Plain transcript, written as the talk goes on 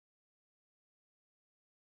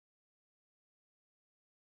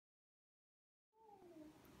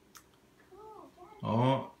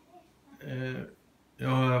Ja, jag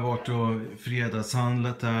har varit och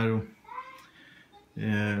fredagshandlat här och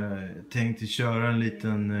tänkte köra en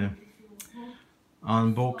liten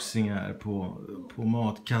unboxing här på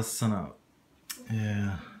matkassarna.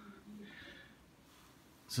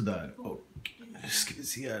 Sådär, och ska vi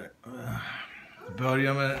se här.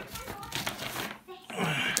 Börja med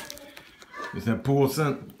den här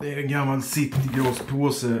påsen. Det är en gammal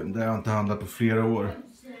citygross-påse där jag inte handlat på flera år.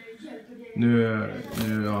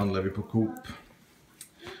 Nu handlar vi på Coop.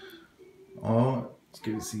 Ja,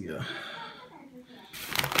 ska vi se.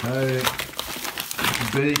 Här är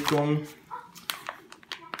bacon.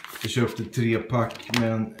 Jag köpte 3-pack,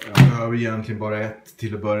 men jag behöver egentligen bara ett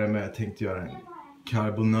till att börja med. Jag tänkte göra en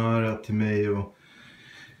carbonara till mig och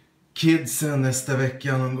kidsen nästa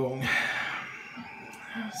vecka någon gång.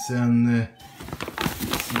 Sen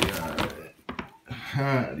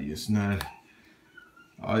här är ju sån här,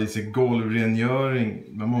 ja, det är så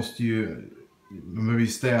golvrengöring. Man behöver ju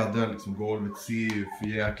städa liksom. Golvet ser ju för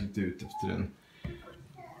jäkligt ut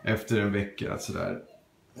efter en vecka sådär.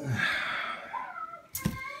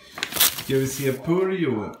 Ska vi se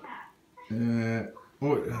Purjo.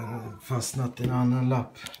 Oj, fastnat en annan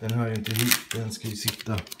lapp. Den hör ju inte hit. Den ska ju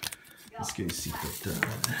sitta där.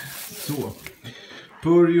 Så.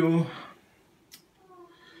 Purjo.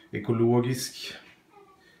 Ekologisk.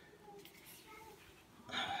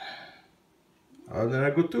 Ja, den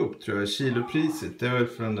har gått upp tror jag. Kilopriset. Det är väl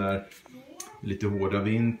för den där lite hårda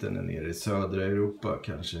vintern nere i södra Europa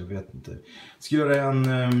kanske. Jag vet inte. Ska göra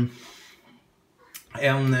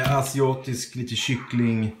en asiatisk lite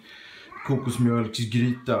kyckling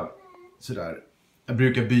kokosmjölksgryta. Sådär. Jag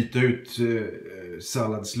brukar byta ut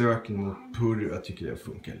salladslöken mot purjo. Jag tycker det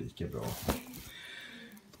funkar lika bra.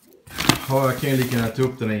 Ja, jag kan ju lika gärna ta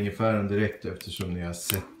upp den här ingefäran direkt eftersom ni har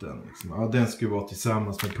sett den. Liksom. Ja, den ska ju vara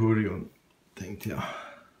tillsammans med purjon, tänkte jag.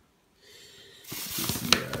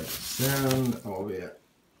 Sen har vi...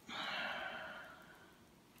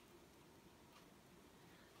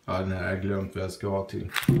 Ja, den här har jag glömt vad jag ska ha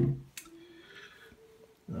till.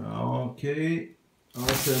 Ja, okej. Ja,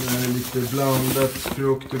 sen är det lite blandat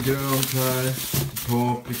frukt och grönt här.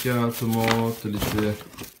 Paprika, tomat och lite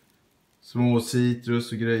små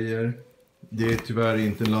citrus och grejer. Det är tyvärr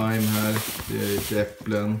inte lime här. Det är lite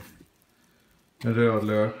äpplen. En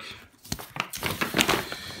rödlök.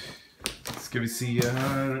 Ska vi se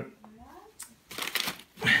här.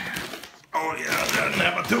 Åh jävlar, den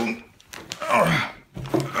här var tung.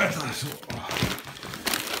 Vänta, så.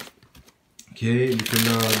 Okej, lite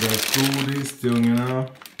lördagsgodis till ungarna.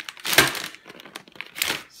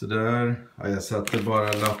 Sådär. Ja, jag satte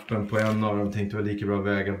bara lappen på en av dem. Tänkte det var lika bra att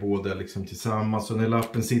väga båda liksom tillsammans. Så när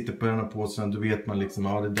lappen sitter på en av påsen, då vet man liksom,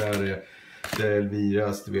 ja det där är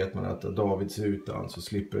Elviras. Då vet man att David ser ut an, så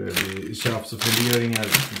slipper det bli tjafs och funderingar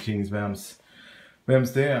kring vems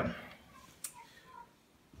det är.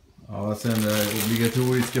 Ja, sen det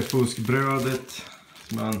obligatoriska fuskbrödet.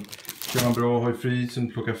 Man kan vara bra att ha i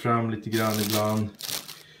frysen, plocka fram lite grann ibland.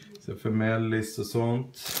 Så för mellis och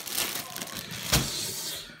sånt.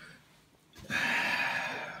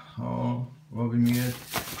 Ja, vad har vi mer?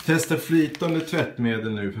 Testa flytande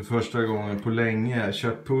tvättmedel nu för första gången på länge.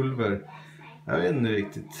 Kört pulver. Jag vet inte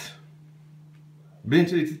riktigt. Det blir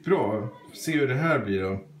inte riktigt bra. Se hur det här blir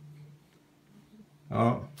då.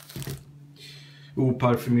 Ja.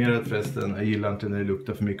 Oparfumerat förresten. Jag gillar inte när det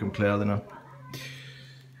luktar för mycket om kläderna.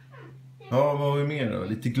 Ja, vad har vi mer då?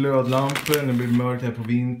 Lite glödlampor. Det blir mörkt här på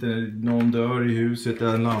vintern. Någon dör i huset. Det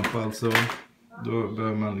är en lampa alltså. Då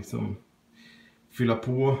behöver man liksom fylla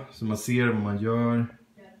på så man ser vad man gör.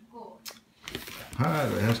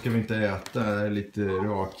 Här ska vi inte äta. Det är lite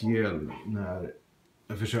rakgel när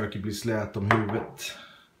jag försöker bli slät om huvudet.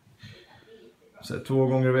 Så 2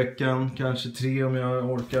 gånger i veckan. Kanske 3 om jag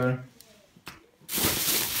orkar.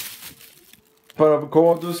 Ett par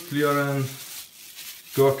avokados till att göra en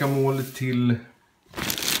guacamole till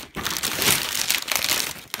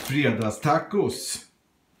fredagstacos.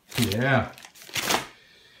 Yeah.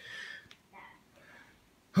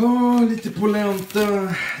 Lite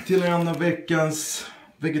polenta till en av veckans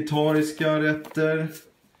vegetariska rätter.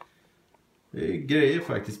 Det är grejer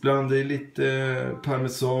faktiskt. Blanda i lite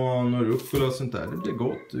parmesan och rucola och sånt där. Det blir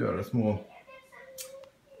gott att göra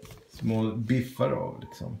små biffar av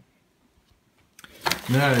liksom.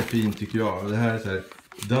 Det här är fint tycker jag. Det här är så här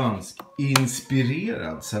dansk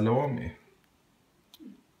inspirerad salami.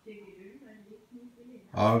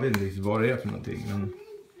 Ja, jag vet inte riktigt vad det är för någonting. Men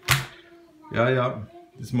ja.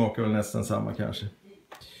 Det smakar väl nästan samma kanske.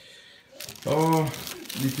 Ja,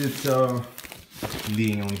 lite så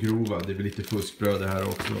lingongrova. Det blir lite fuskbröd det här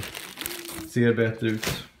också. Ser bättre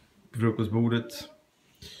ut på frukostbordet.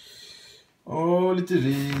 Och lite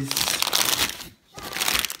ris.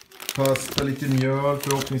 Pasta, lite mjöl.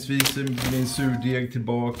 Förhoppningsvis blir en surdeg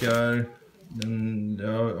tillbaka här.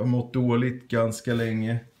 Jag har mått dåligt ganska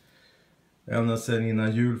länge. Ända sedan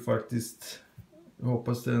innan jul faktiskt. Jag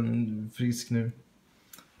hoppas den är frisk nu.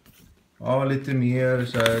 Ja, lite mer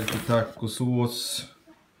så här, lite tacosås.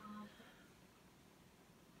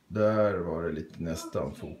 Där var det lite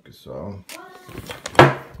nästan fokus, va?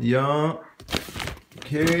 Ja,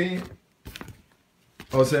 okej.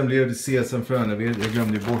 Och sen blev det sesamfrön. Jag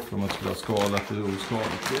glömde bort vad man skulle ha skalat eller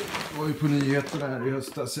oskalat. Det var ju på nyheterna här i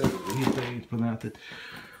höstas. Jag hittade inte på nätet.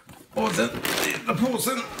 Och sen lilla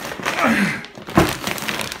påsen.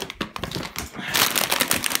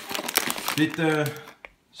 Lite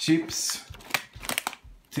chips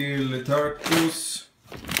till tacos.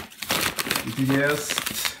 Lite jäst.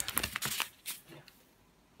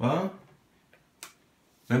 Va?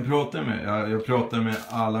 Vem pratar jag med? Jag pratar med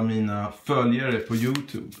alla mina följare på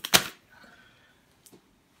YouTube.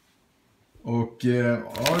 Och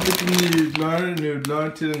ja, lite nudlar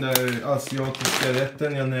till den där asiatiska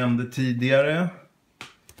rätten jag nämnde tidigare.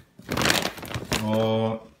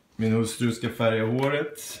 Och min hustru ska färga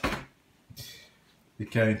håret. Det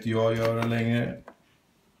kan inte jag göra längre.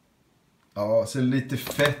 Ja, så lite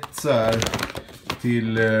fett så här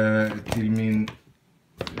till min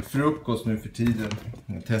frukost nu för tiden.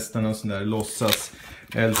 Jag testar någon sån där låtsas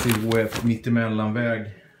LCHF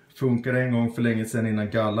mittemellanväg. Funkar en gång för länge sedan innan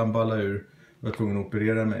gallan ballade ur. Jag var tvungen att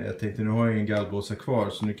operera mig. Jag tänkte nu har jag ingen gallblåsa kvar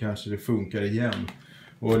så nu kanske det funkar igen.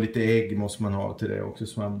 Och lite ägg måste man ha till det också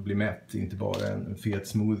så man blir mätt. Inte bara en fet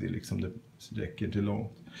smoothie liksom. Det räcker inte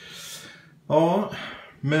långt. Ja,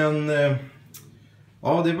 men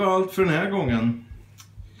ja, det var allt för den här gången.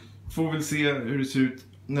 Får väl se hur det ser ut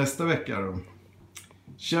nästa vecka då.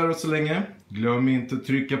 Kära så länge. Glöm inte att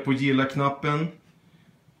trycka på gilla-knappen.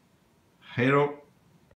 Hej då!